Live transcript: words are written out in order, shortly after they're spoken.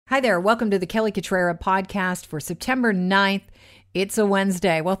Hi there. Welcome to the Kelly Cutrera podcast for September 9th. It's a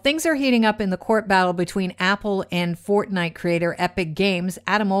Wednesday. Well, things are heating up in the court battle between Apple and Fortnite creator Epic Games.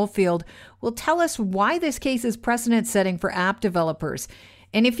 Adam Oldfield will tell us why this case is precedent-setting for app developers.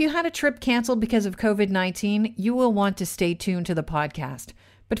 And if you had a trip canceled because of COVID-19, you will want to stay tuned to the podcast.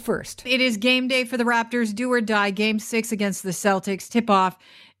 But first, it is game day for the Raptors. Do or die. Game 6 against the Celtics. Tip-off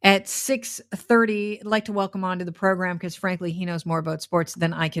at 6:30. I'd like to welcome onto the program because, frankly, he knows more about sports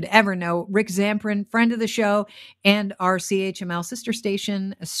than I could ever know. Rick Zamperin, friend of the show, and our CHML sister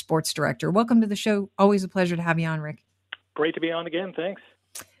station sports director. Welcome to the show. Always a pleasure to have you on, Rick. Great to be on again. Thanks.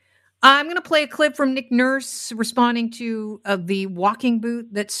 I'm going to play a clip from Nick Nurse responding to the walking boot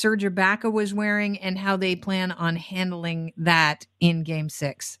that Serge Ibaka was wearing and how they plan on handling that in Game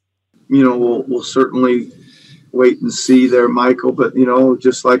 6. You know, we'll certainly wait and see there, Michael. But, you know,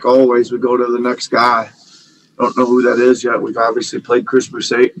 just like always, we go to the next guy. Don't know who that is yet. We've obviously played Chris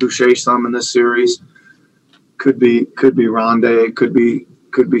Boucher some in this series. Could be Rondé.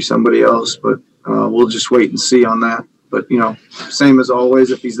 Could be somebody else. But we'll just wait and see on that. But, you know, same as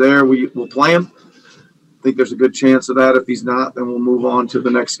always, if he's there, we'll play him. I think there's a good chance of that. If he's not, then we'll move on to the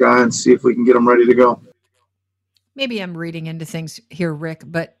next guy and see if we can get him ready to go. Maybe I'm reading into things here, Rick,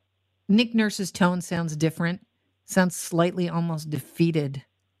 but Nick Nurse's tone sounds different. Sounds slightly almost defeated.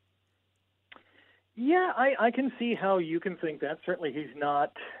 Yeah, I can see how you can think that. Certainly he's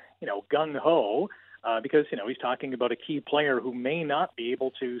not, gung-ho, because, he's talking about a key player who may not be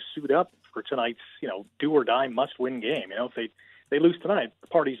able to suit up for tonight's, do-or-die must-win game. If they lose tonight, the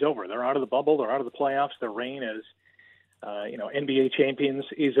party's over. They're out of the bubble. They're out of the playoffs. Their reign as, NBA champions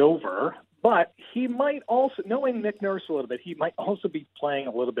is over. But he might also, knowing Nick Nurse a little bit, he might also be playing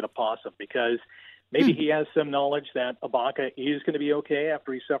a little bit of possum because maybe he has some knowledge that Ibaka is going to be okay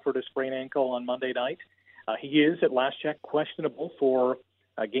after he suffered a sprained ankle on Monday night. He is, at last check, questionable for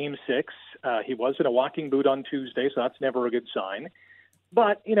Game 6. He was in a walking boot on Tuesday, so that's never a good sign.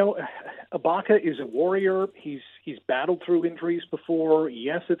 But, Ibaka is a warrior. He's battled through injuries before.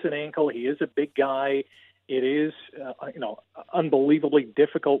 Yes, it's an ankle. He is a big guy. It is, unbelievably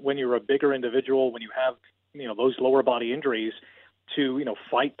difficult when you're a bigger individual, when you have, those lower body injuries to,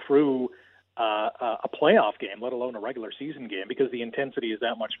 fight through a playoff game, let alone a regular season game, because the intensity is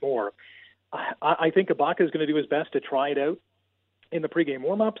that much more. I think Ibaka is going to do his best to try it out in the pregame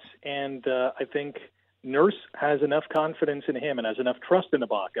warmups, and I think Nurse has enough confidence in him and has enough trust in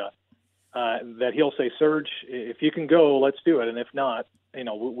Ibaka that he'll say, Serge, if you can go, let's do it. And if not,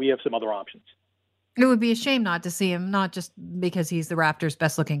 we have some other options. It would be a shame not to see him, not just because he's the Raptors'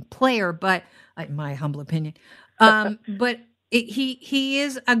 best-looking player, but in my humble opinion. But he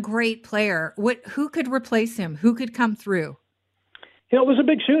is a great player. Who could replace him? Who could come through? Those are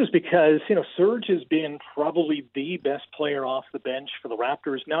big shoes because, Serge has been probably the best player off the bench for the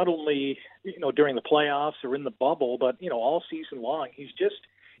Raptors, not only, during the playoffs or in the bubble, but, all season long. He's just,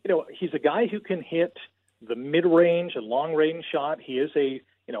 he's a guy who can hit the mid-range and long-range shot. He is a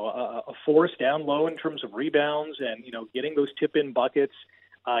force down low in terms of rebounds and, getting those tip-in buckets.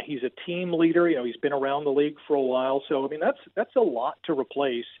 He's a team leader. He's been around the league for a while. So, that's a lot to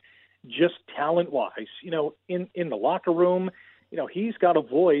replace just talent-wise. In the locker room, he's got a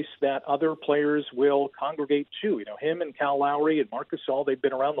voice that other players will congregate to. Him and Kyle Lowry and Marc Gasol, they've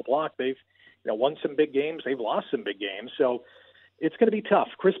been around the block. They've won some big games. They've lost some big games. So it's going to be tough.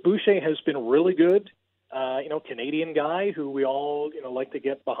 Chris Boucher has been really good. Canadian guy who we all, like to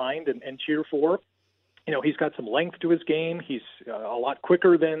get behind and cheer for. He's got some length to his game. He's a lot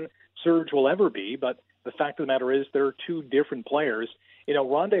quicker than Serge will ever be. But the fact of the matter is they're two different players.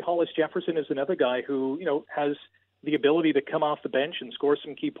 Rondé Hollis-Jefferson is another guy who, has the ability to come off the bench and score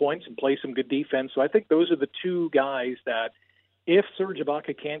some key points and play some good defense. So I think those are the two guys that if Serge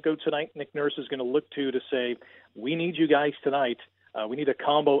Ibaka can't go tonight, Nick Nurse is going to look to say, we need you guys tonight. We need a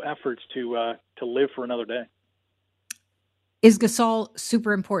combo efforts to live for another day. Is Gasol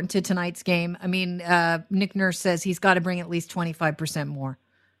super important to tonight's game? Nick Nurse says he's got to bring at least 25% more.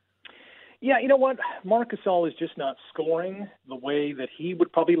 Yeah, you know what? Marc Gasol is just not scoring the way that he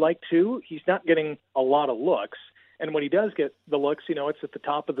would probably like to. He's not getting a lot of looks. And when he does get the looks, it's at the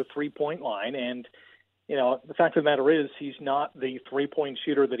top of the three-point line. And, the fact of the matter is he's not the three-point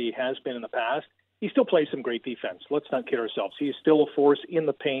shooter that he has been in the past. He still plays some great defense. Let's not kid ourselves. He is still a force in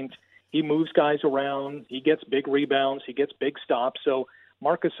the paint. He moves guys around. He gets big rebounds. He gets big stops. So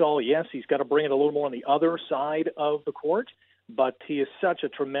Marc Gasol, yes, he's got to bring it a little more on the other side of the court, but he is such a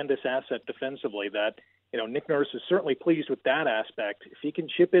tremendous asset defensively that, Nick Nurse is certainly pleased with that aspect. If he can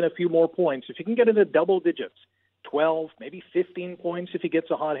chip in a few more points, if he can get into double digits, 12, maybe 15 points if he gets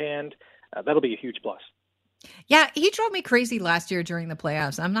a hot hand, that'll be a huge plus. Yeah, he drove me crazy last year during the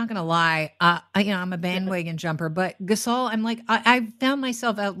playoffs. I'm not going to lie. I'm a bandwagon jumper, but Gasol, I found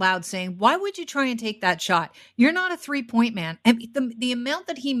myself out loud saying, why would you try and take that shot? You're not a 3-point man. I mean, the amount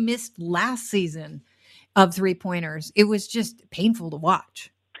that he missed last season of 3-pointers, it was just painful to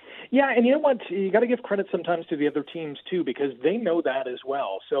watch. Yeah, and you know what? You got to give credit sometimes to the other teams too, because they know that as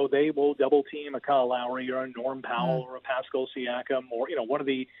well. So they will double team a Kyle Lowry or a Norm Powell or a Pascal Siakam, or one of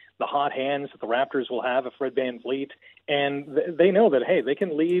the hot hands that the Raptors will have, a Fred VanVleet, and they know that they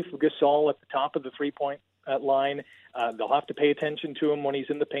can leave Gasol at the top of the 3-point line. They'll have to pay attention to him when he's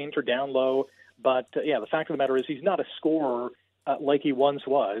in the paint or down low. But the fact of the matter is he's not a scorer like he once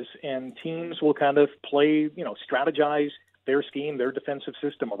was, and teams will kind of play, strategize their scheme, their defensive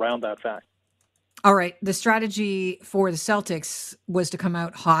system around that fact. All right. The strategy for the Celtics was to come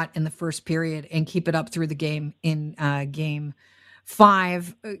out hot in the first period and keep it up through the game in game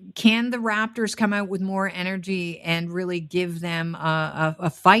 5. Can the Raptors come out with more energy and really give them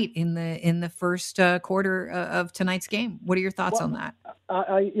a fight in the first quarter of tonight's game? What are your thoughts on that?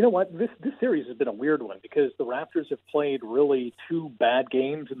 You know what? This series has been a weird one because the Raptors have played really 2 bad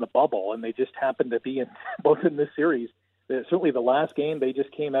games in the bubble, and they just happen to be in both in this series. Certainly the last game, they just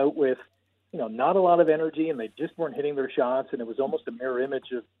came out with, not a lot of energy, and they just weren't hitting their shots, and it was almost a mirror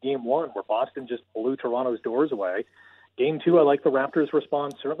image of Game 1 where Boston just blew Toronto's doors away. Game 2, I like the Raptors'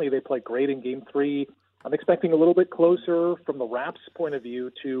 response. Certainly they played great in Game 3. I'm expecting a little bit closer from the Raps' point of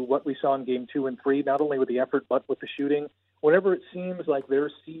view to what we saw in Game 2 and 3, not only with the effort but with the shooting. Whenever it seems like their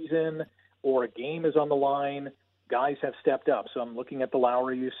season or a game is on the line, guys have stepped up. So I'm looking at the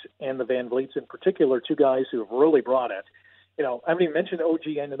Lowrys and the VanVleets in particular, 2 guys who have really brought it. I haven't even mentioned OG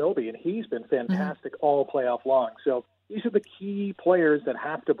Anunoby, and he's been fantastic all playoff long. So these are the key players that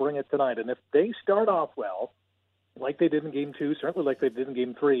have to bring it tonight. And if they start off well, like they did in Game 2, certainly like they did in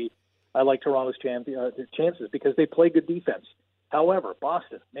Game 3, I like Toronto's chances because they play good defense. However,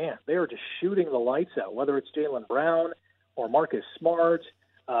 Boston, man, they are just shooting the lights out, whether it's Jaylen Brown or Marcus Smart.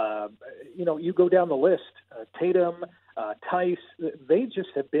 You go down the list, Tatum, Tice, they just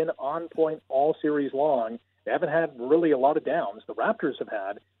have been on point all series long. They haven't had really a lot of downs. The Raptors have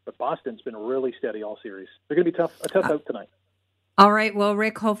had, but Boston's been really steady all series. They're going to be a tough out tonight. All right. Well,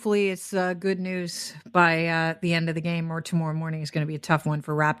 Rick, hopefully it's good news by the end of the game, or tomorrow morning is going to be a tough one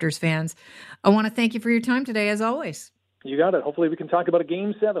for Raptors fans. I want to thank you for your time today, as always. You got it. Hopefully we can talk about a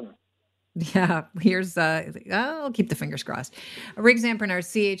Game 7. Yeah, here's, I'll keep the fingers crossed. Rick Zampernauer,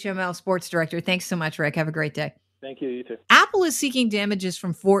 CHML Sports Director. Thanks so much, Rick. Have a great day. Thank you. You too. Apple is seeking damages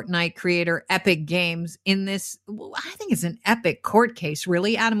from Fortnite creator Epic Games in this, I think it's an epic court case,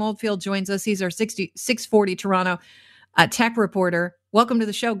 really. Adam Oldfield joins us. He's our 640 Toronto tech reporter. Welcome to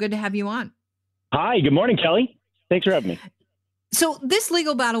the show. Good to have you on. Hi, good morning, Kelly. Thanks for having me. So this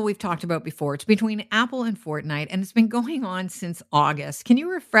legal battle we've talked about before, it's between Apple and Fortnite, and it's been going on since August. Can you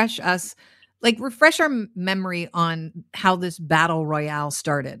refresh our memory on how this battle royale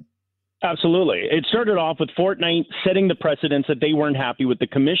started? Absolutely. It started off with Fortnite setting the precedence that they weren't happy with the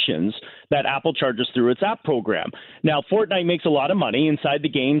commissions that Apple charges through its app program. Now, Fortnite makes a lot of money inside the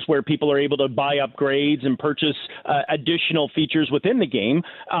games where people are able to buy upgrades and purchase additional features within the game.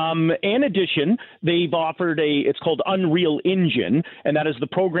 In addition, they've offered it's called Unreal Engine, and that is the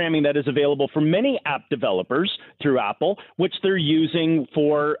programming that is available for many app developers through Apple, which they're using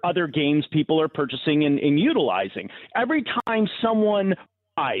for other games people are purchasing and utilizing. Every time someone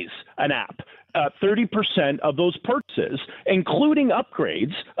buys an app, 30% of those purchases, including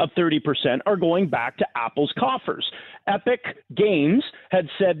upgrades of 30%, are going back to Apple's coffers. Epic Games had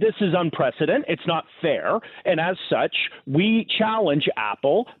said this is unprecedented, it's not fair, and as such, we challenge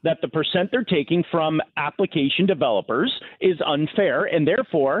Apple that the percent they're taking from application developers is unfair, and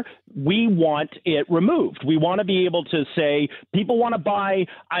therefore we want it removed. We want to be able to say people want to buy,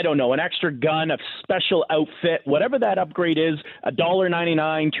 an extra gun, a special outfit, whatever that upgrade is,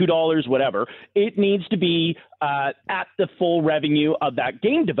 $1.99, $2, whatever. It needs to be at the full revenue of that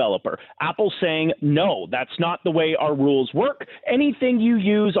game developer. Apple's saying, no, that's not the way our rules work. Anything you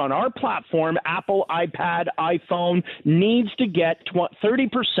use on our platform, Apple, iPad, iPhone, needs to get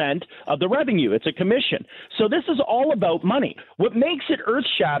 30% of the revenue. It's a commission. So this is all about money. What makes it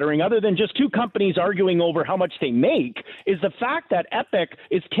earth-shattering, other than just 2 companies arguing over how much they make, is the fact that Epic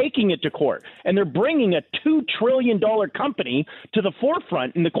is taking it to court, and they're bringing a $2 trillion company to the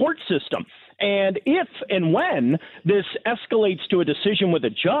forefront in the court system. And if and when this escalates to a decision with a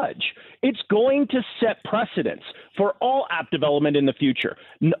judge, it's going to set precedents for all app development in the future.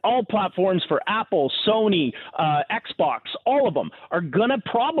 All platforms for Apple, Sony, Xbox, all of them are going to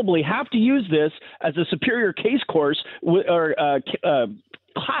probably have to use this as a superior case course or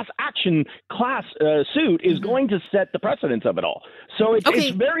class action suit is going to set the precedence of it all. So it's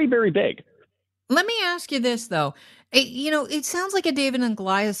very, very big. Let me ask you this, though. It sounds like a David and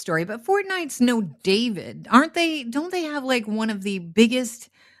Goliath story, but Fortnite's no David. Aren't they? Don't they have like one of the biggest,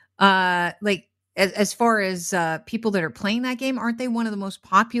 as far as people that are playing that game, aren't they one of the most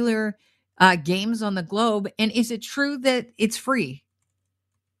popular games on the globe? And is it true that it's free?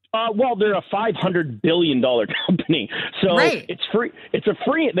 Well, they're a $500 billion company, so it's free. It's a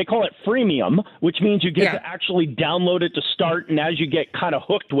free. They call it freemium, which means you get to actually download it to start, and as you get kind of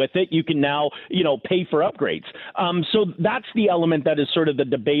hooked with it, you can now pay for upgrades. So that's the element that is sort of the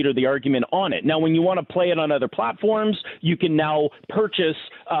debate or the argument on it. Now, when you want to play it on other platforms, you can now purchase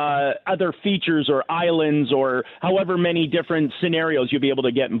other features or islands or however many different scenarios you'll be able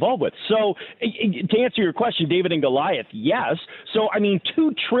to get involved with. So to answer your question, David and Goliath, yes. So I mean,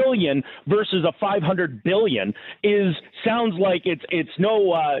 $2 trillion versus a $500 billion sounds like it's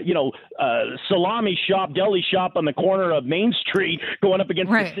no salami shop, deli shop on the corner of Main Street going up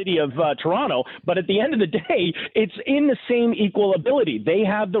against the city of Toronto. But at the end of the day, it's in the same equal ability. They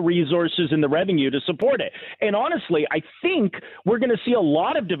have the resources and the revenue to support it. And honestly, I think we're going to see a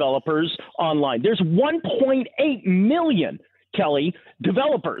lot of developers online. There's 1.8 million Kelly,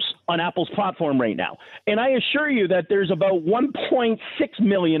 developers on Apple's platform right now. And I assure you that there's about 1.6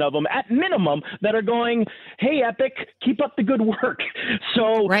 million of them at minimum that are going, hey, Epic, keep up the good work.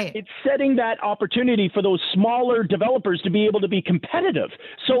 So it's setting that opportunity for those smaller developers to be able to be competitive.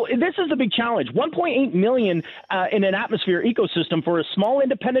 So this is the big challenge. 1.8 million in an Atmosphere ecosystem for a small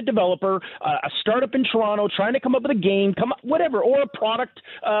independent developer, a startup in Toronto trying to come up with a game, whatever, or a product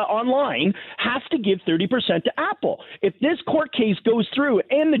online, has to give 30% to Apple. If this court case goes through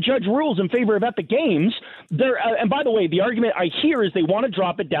and the judge rules in favor of Epic Games, and by the way, the argument I hear is they want to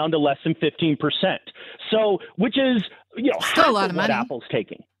drop it down to less than 15%. So, which is, still a lot of money Apple's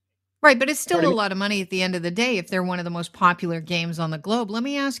taking. Right, but it's still a lot of money at the end of the day if they're one of the most popular games on the globe. Let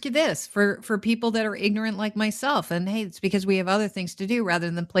me ask you this, for people that are ignorant like myself, and hey, it's because we have other things to do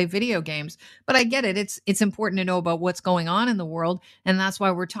rather than play video games. But I get it. It's important to know about what's going on in the world, and that's why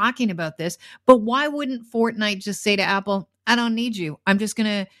we're talking about this. But why wouldn't Fortnite just say to Apple, I don't need you. I'm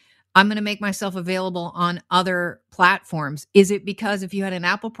going to make myself available on other platforms. Is it because if you had an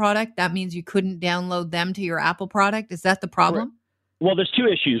Apple product, that means you couldn't download them to your Apple product? Is that the problem? Correct. Well, there's two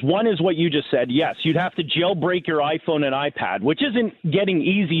issues. One is what you just said. Yes, you'd have to jailbreak your iPhone and iPad, which isn't getting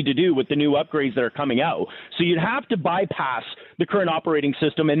easy to do with the new upgrades that are coming out. So you'd have to bypass the current operating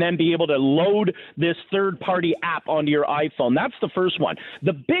system and then be able to load this third-party app onto your iPhone. That's the first one.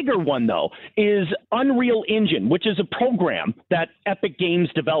 The bigger one, though, is Unreal Engine, which is a program that Epic Games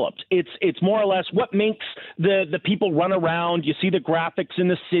developed. It's more or less what makes the people run around. You see the graphics in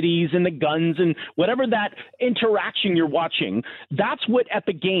the cities and the guns and whatever that interaction you're watching. That's what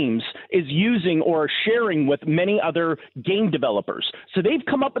Epic Games is using or sharing with many other game developers. So they've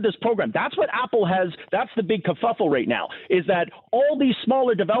come up with this program. That's what Apple has. That's the big kerfuffle right now, is that all these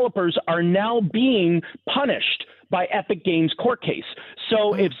smaller developers are now being punished by Epic Games court case.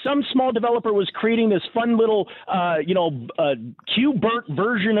 So if some small developer was creating this fun little, QBERT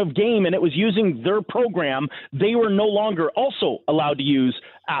version of game and it was using their program, they were no longer also allowed to use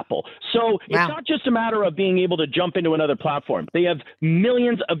Apple. So it's not just a matter of being able to jump into another platform. They have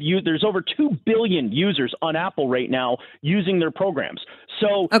millions of there's over 2 billion users on Apple right now using their programs.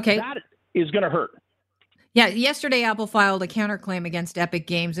 So that is going to hurt. Yeah, yesterday Apple filed a counterclaim against Epic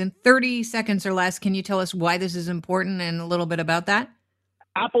Games. In 30 seconds or less, can you tell us why this is important and a little bit about that?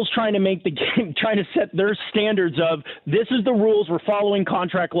 Apple's trying to make the game, trying to set their standards of this is the rules, we're following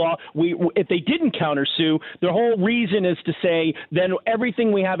contract law. If they didn't countersue, their whole reason is to say then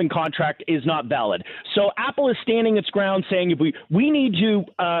everything we have in contract is not valid. So Apple is standing its ground saying if we need to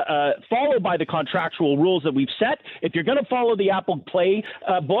follow by the contractual rules that we've set. If you're going to follow the Apple Play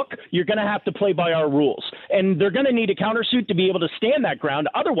book, you're going to have to play by our rules. And they're going to need a countersuit to be able to stand that ground.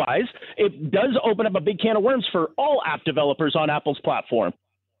 Otherwise, it does open up a big can of worms for all app developers on Apple's platform.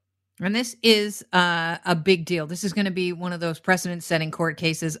 And this is a big deal. This is going to be one of those precedent-setting court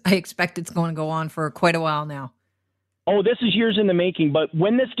cases. I expect it's going to go on for quite a while now. Oh, this is years in the making. But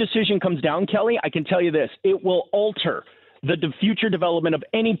when this decision comes down, Kelly, I can tell you this. It will alter the future development of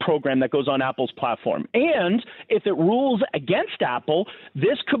any program that goes on Apple's platform. And if it rules against Apple,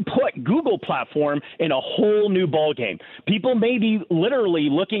 this could put Google platform in a whole new ballgame. People may be literally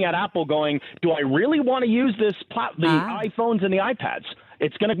looking at Apple going, do I really want to use the iPhones and the iPads?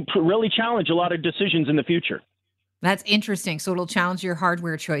 It's going to really challenge a lot of decisions in the future. That's interesting. So it'll challenge your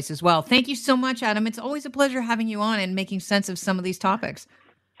hardware choice as well. Thank you so much, Adam. It's always a pleasure having you on and making sense of some of these topics.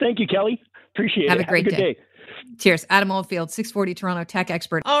 Thank you, Kelly. Appreciate it. Have a great day. Cheers. Adam Oldfield, 640 Toronto tech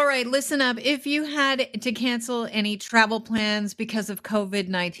expert. All right, listen up. If you had to cancel any travel plans because of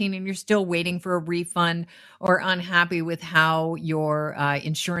COVID-19 and you're still waiting for a refund or unhappy with how your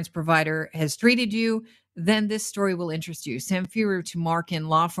insurance provider has treated you, then this story will interest you. Samfiru Tumarkin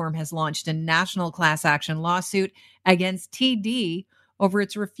law firm has launched a national class action lawsuit against TD over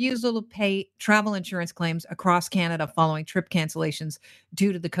its refusal to pay travel insurance claims across Canada following trip cancellations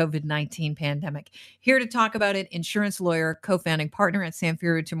due to the COVID-19 pandemic. Here to talk about it, insurance lawyer, co-founding partner at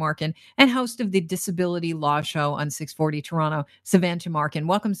Samfiru Tumarkin, and host of the Disability Law Show on 640 Toronto, Sivan Tumarkin.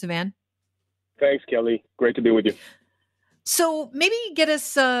 Welcome, Sivan. Thanks, Kelly. Great to be with you. So maybe get us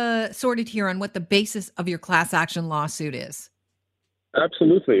sorted here on what the basis of your class action lawsuit is.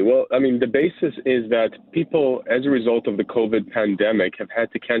 Absolutely. Well, I mean, the basis is that people, as a result of the COVID pandemic, have had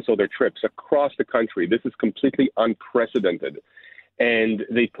to cancel their trips across the country. This is completely unprecedented. And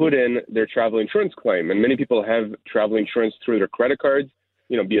they put in their travel insurance claim. And many people have travel insurance through their credit cards,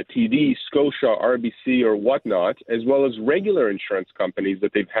 be it TD, Scotia, RBC, or whatnot, as well as regular insurance companies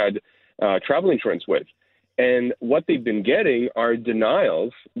that they've had travel insurance with. And what they've been getting are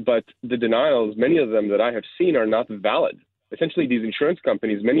denials, but the denials, many of them that I have seen, are not valid. Essentially, these insurance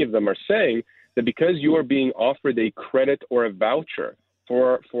companies, many of them are saying that because you are being offered a credit or a voucher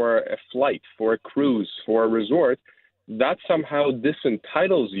for a flight, for a cruise, for a resort, that somehow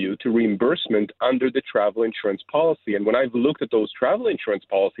disentitles you to reimbursement under the travel insurance policy. And when I've looked at those travel insurance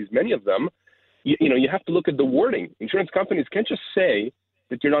policies, many of them, you have to look at the wording. Insurance companies can't just say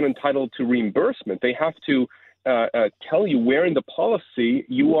that you're not entitled to reimbursement. They have to tell you where in the policy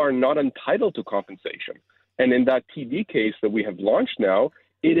you are not entitled to compensation. And in that TD case that we have launched now,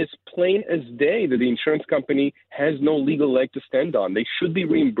 it is plain as day that the insurance company has no legal leg to stand on. They should be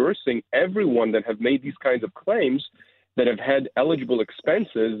reimbursing everyone that have made these kinds of claims, that have had eligible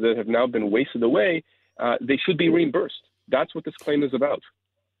expenses that have now been wasted away. They should be reimbursed. That's what this claim is about.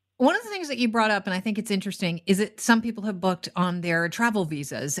 One of the things that you brought up, and I think it's interesting, is that some people have booked on their travel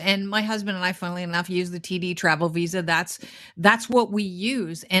visas. And my husband and I, funnily enough, use the TD travel visa. That's what we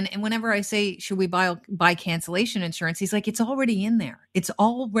use. And whenever I say, should we buy cancellation insurance? He's like, it's already in there. It's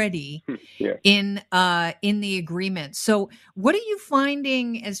already in the agreement. So what are you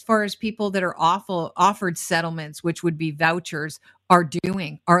finding as far as people that are offered settlements, which would be vouchers, are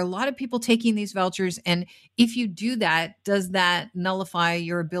doing? Are a lot of people taking these vouchers? And if you do that, does that nullify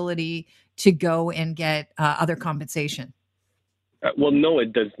your ability to go and get other compensation? Well, no,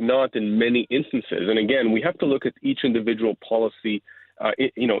 it does not in many instances. And again, we have to look at each individual policy,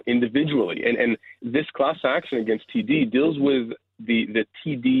 individually. And this class action against TD deals with the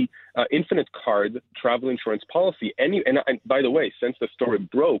TD Infinite Card travel insurance policy. And by the way, since the story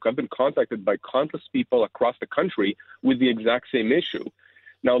broke, I've been contacted by countless people across the country with the exact same issue.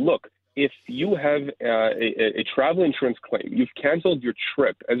 Now, look, if you have a travel insurance claim, you've canceled your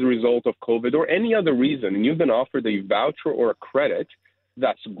trip as a result of COVID or any other reason, and you've been offered a voucher or a credit,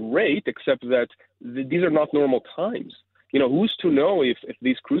 that's great, except that these are not normal times. Who's to know if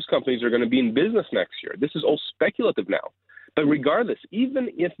these cruise companies are going to be in business next year? This is all speculative now. But regardless, even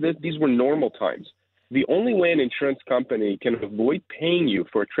if these were normal times, the only way an insurance company can avoid paying you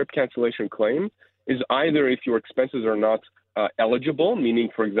for a trip cancellation claim is either if your expenses are not eligible, meaning,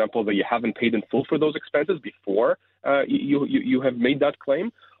 for example, that you haven't paid in full for those expenses before you have made that claim,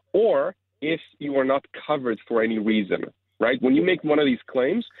 or if you are not covered for any reason, right? When you make one of these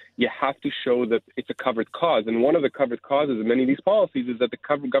claims, you have to show that it's a covered cause. And one of the covered causes in many of these policies is that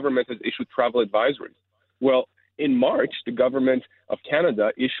the government has issued travel advisories. Well, in March, the government of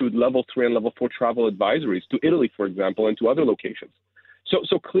Canada issued level 3 and level 4 travel advisories to Italy, for example, and to other locations.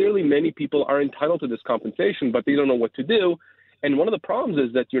 So clearly many people are entitled to this compensation, but they don't know what to do. And one of the problems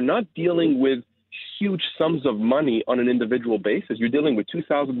is that you're not dealing with huge sums of money on an individual basis. You're dealing with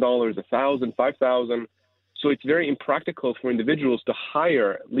 $2,000, $1,000, $5,000. So it's very impractical for individuals to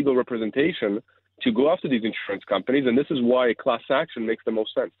hire legal representation to go after these insurance companies. And this is why a class action makes the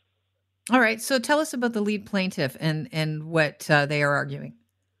most sense. All right. So tell us about the lead plaintiff and what they are arguing.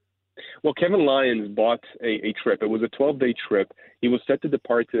 Well, Kevin Lyons bought a trip. It was a 12-day trip. He was set to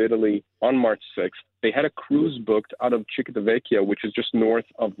depart to Italy on March 6th. They had a cruise booked out of Civitavecchia, which is just north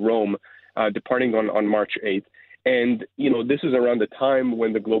of Rome, departing on March 8th. And, this is around the time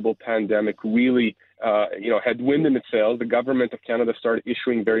when the global pandemic really, had wind in its sails. The government of Canada started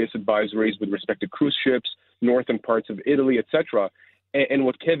issuing various advisories with respect to cruise ships, northern parts of Italy, etc. And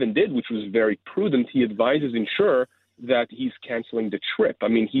what Kevin did, which was very prudent, he advised his insurer that he's canceling the trip. I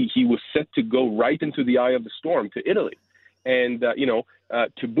mean, he was set to go right into the eye of the storm to Italy. And,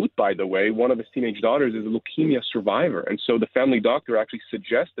 to boot, by the way, one of his teenage daughters is a leukemia survivor. And so the family doctor actually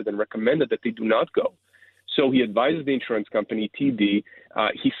suggested and recommended that they do not go. So he advises the insurance company, TD.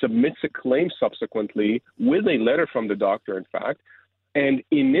 He submits a claim subsequently with a letter from the doctor, in fact. And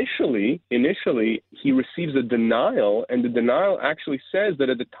initially, he receives a denial, and the denial actually says that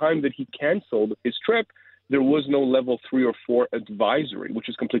at the time that he canceled his trip, there was no level 3 or 4 advisory, which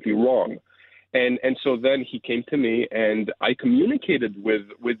is completely wrong. And so then he came to me, and I communicated with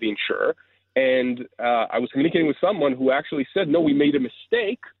the insurer, and I was communicating with someone who actually said, no, we made a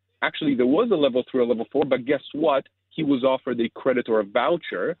mistake. Actually, there was a level 3 or level 4, but guess what? He was offered a credit or a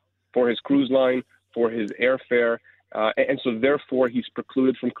voucher for his cruise line, for his airfare, and so therefore he's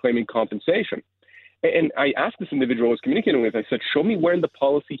precluded from claiming compensation. And I asked this individual I was communicating with, I said, show me where in the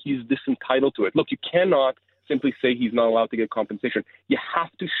policy he's disentitled to it. Look, you cannot simply say he's not allowed to get compensation. You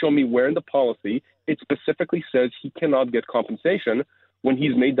have to show me where in the policy it specifically says he cannot get compensation when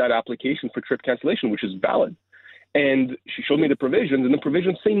he's made that application for trip cancellation, which is valid. And she showed me the provisions, and the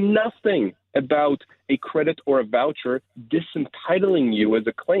provisions say nothing about a credit or a voucher disentitling you as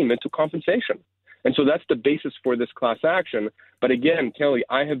a claimant to compensation. And so that's the basis for this class action. But again, Kelly,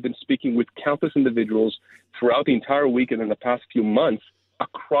 I have been speaking with countless individuals throughout the entire week and in the past few months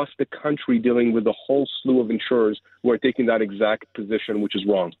across the country dealing with a whole slew of insurers who are taking that exact position, which is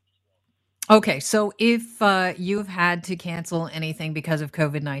wrong. Okay, so if you've had to cancel anything because of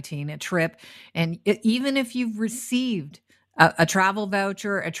COVID-19, a trip, and even if you've received a travel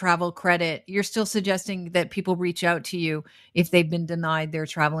voucher, a travel credit, you're still suggesting that people reach out to you if they've been denied their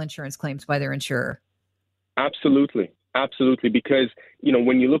travel insurance claims by their insurer? Absolutely. Because,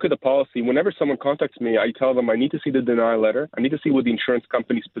 when you look at the policy, whenever someone contacts me, I tell them I need to see the denial letter, I need to see what the insurance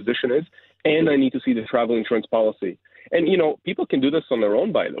company's position is, and I need to see the travel insurance policy. And, people can do this on their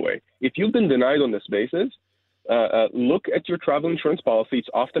own, by the way. If you've been denied on this basis, look at your travel insurance policy. It's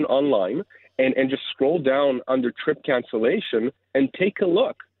often online, and just scroll down under trip cancellation and take a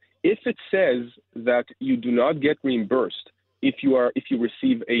look. If it says that you do not get reimbursed if you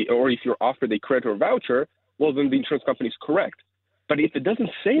receive if you're offered a credit or voucher, well, then the insurance company is correct. But if it doesn't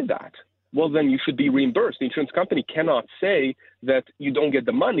say that, well, then you should be reimbursed. The insurance company cannot say that you don't get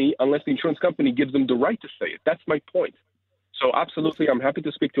the money unless the insurance company gives them the right to say it. That's my point. So absolutely, I'm happy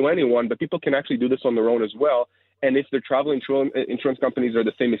to speak to anyone, but people can actually do this on their own as well. And if their travel insurance companies are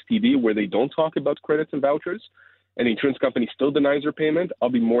the same as TD, where they don't talk about credits and vouchers, and the insurance company still denies their payment, I'll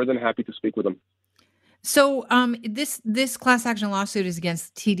be more than happy to speak with them. So this class action lawsuit is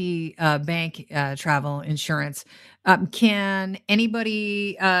against TD Bank Travel Insurance. Can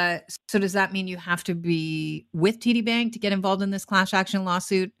anybody? So does that mean you have to be with TD Bank to get involved in this class action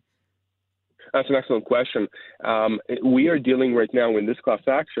lawsuit? That's an excellent question. We are dealing right now in this class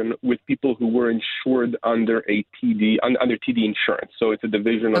action with people who were insured under TD Insurance, so it's a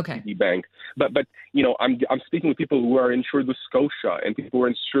division of TD Bank. But I'm speaking with people who are insured with Scotia and people who are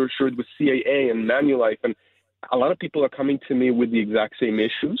insured with CAA and Manulife, and a lot of people are coming to me with the exact same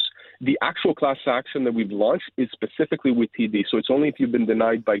issues. The actual class action that we've launched is specifically with TD, so it's only if you've been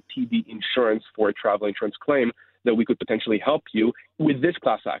denied by TD Insurance for a travel insurance claim that we could potentially help you with this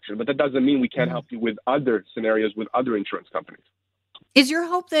class action. But that doesn't mean we can't help you with other scenarios with other insurance companies. Is your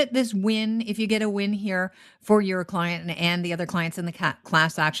hope that this win, if you get a win here for your client and the other clients in the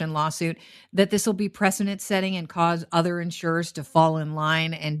class action lawsuit, that this will be precedent setting and cause other insurers to fall in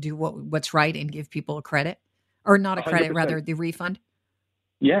line and do what's right and give people a credit? Or not a credit, 100%. Rather the refund?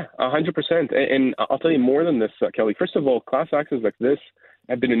 Yeah, 100%. And I'll tell you more than this, Kelly. First of all, class actions like this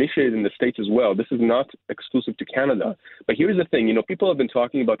have been initiated in the States as well. This is not exclusive to Canada. But here's the thing, people have been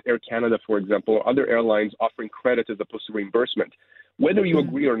talking about Air Canada, for example, or other airlines offering credit as opposed to reimbursement. Whether you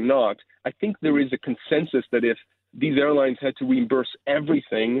agree or not, I think there is a consensus that if these airlines had to reimburse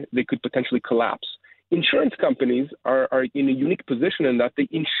everything, they could potentially collapse. Insurance companies are in a unique position in that they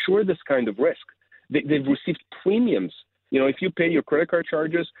insure this kind of risk. They've received premiums. If you pay your credit card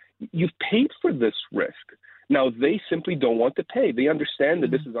charges, you've paid for this risk. Now, they simply don't want to pay. They understand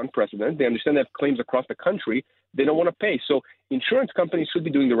that this is unprecedented. They understand they have claims across the country. They don't want to pay. So insurance companies should be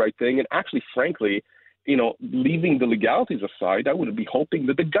doing the right thing. And actually, frankly, leaving the legalities aside, I would be hoping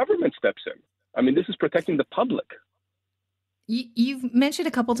that the government steps in. I mean, this is protecting the public. You've mentioned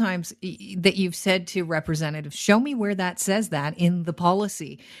a couple times that you've said to representatives, show me where that says that in the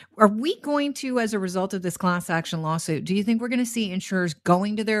policy. Are we going to, as a result of this class action lawsuit, do you think we're going to see insurers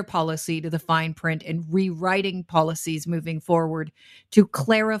going to their policy, to the fine print, and rewriting policies moving forward to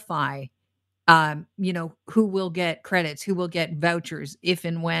clarify, who will get credits, who will get vouchers if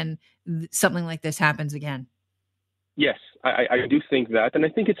and when something like this happens again? Yes, I do think that. And I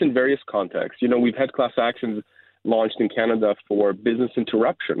think it's in various contexts. We've had class actions launched in Canada for business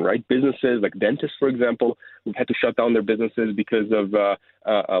interruption, right? Businesses like dentists, for example, who've had to shut down their businesses because of the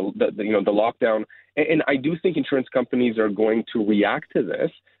lockdown. And I do think insurance companies are going to react to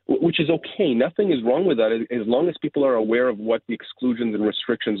this, which is okay. Nothing is wrong with that as long as people are aware of what the exclusions and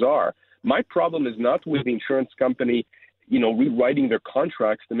restrictions are. My problem is not with the insurance company, rewriting their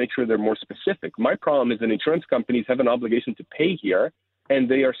contracts to make sure they're more specific. My problem is that insurance companies have an obligation to pay here, and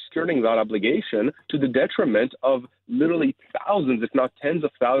they are skirting that obligation to the detriment of literally thousands, if not tens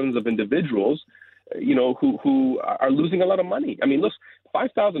of thousands of individuals, who are losing a lot of money. I mean, look,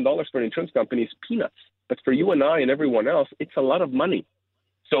 $5,000 for an insurance company is peanuts, but for you and I and everyone else, it's a lot of money.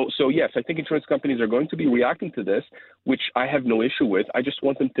 So yes, I think insurance companies are going to be reacting to this, which I have no issue with. I just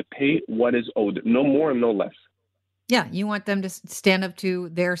want them to pay what is owed, no more and no less. Yeah, you want them to stand up to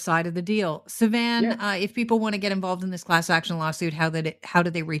their side of the deal. Sivan, if people want to get involved in this class action lawsuit, how do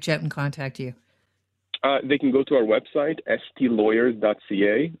they reach out and contact you? They can go to our website,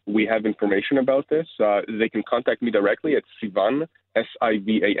 stlawyers.ca. We have information about this. They can contact me directly at Sivan,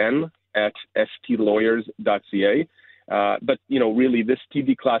 SIVAN, at stlawyers.ca. But really, this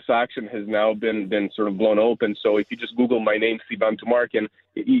TD class action has now been sort of blown open. So if you just Google my name, Sivan Tumarkin,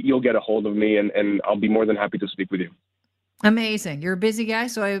 you'll get a hold of me, and I'll be more than happy to speak with you. Amazing. You're a busy guy,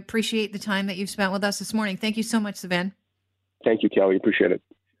 so I appreciate the time that you've spent with us this morning. Thank you so much, Sivan. Thank you, Kelly. Appreciate it.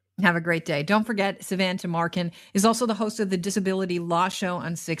 Have a great day. Don't forget, Sivan Tumarkin is also the host of the Disability Law Show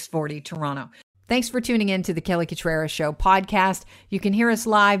on 640 Toronto. Thanks for tuning in to the Kelly Cutrara Show podcast. You can hear us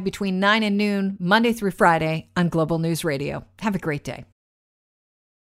live between 9 and noon, Monday through Friday on Global News Radio. Have a great day.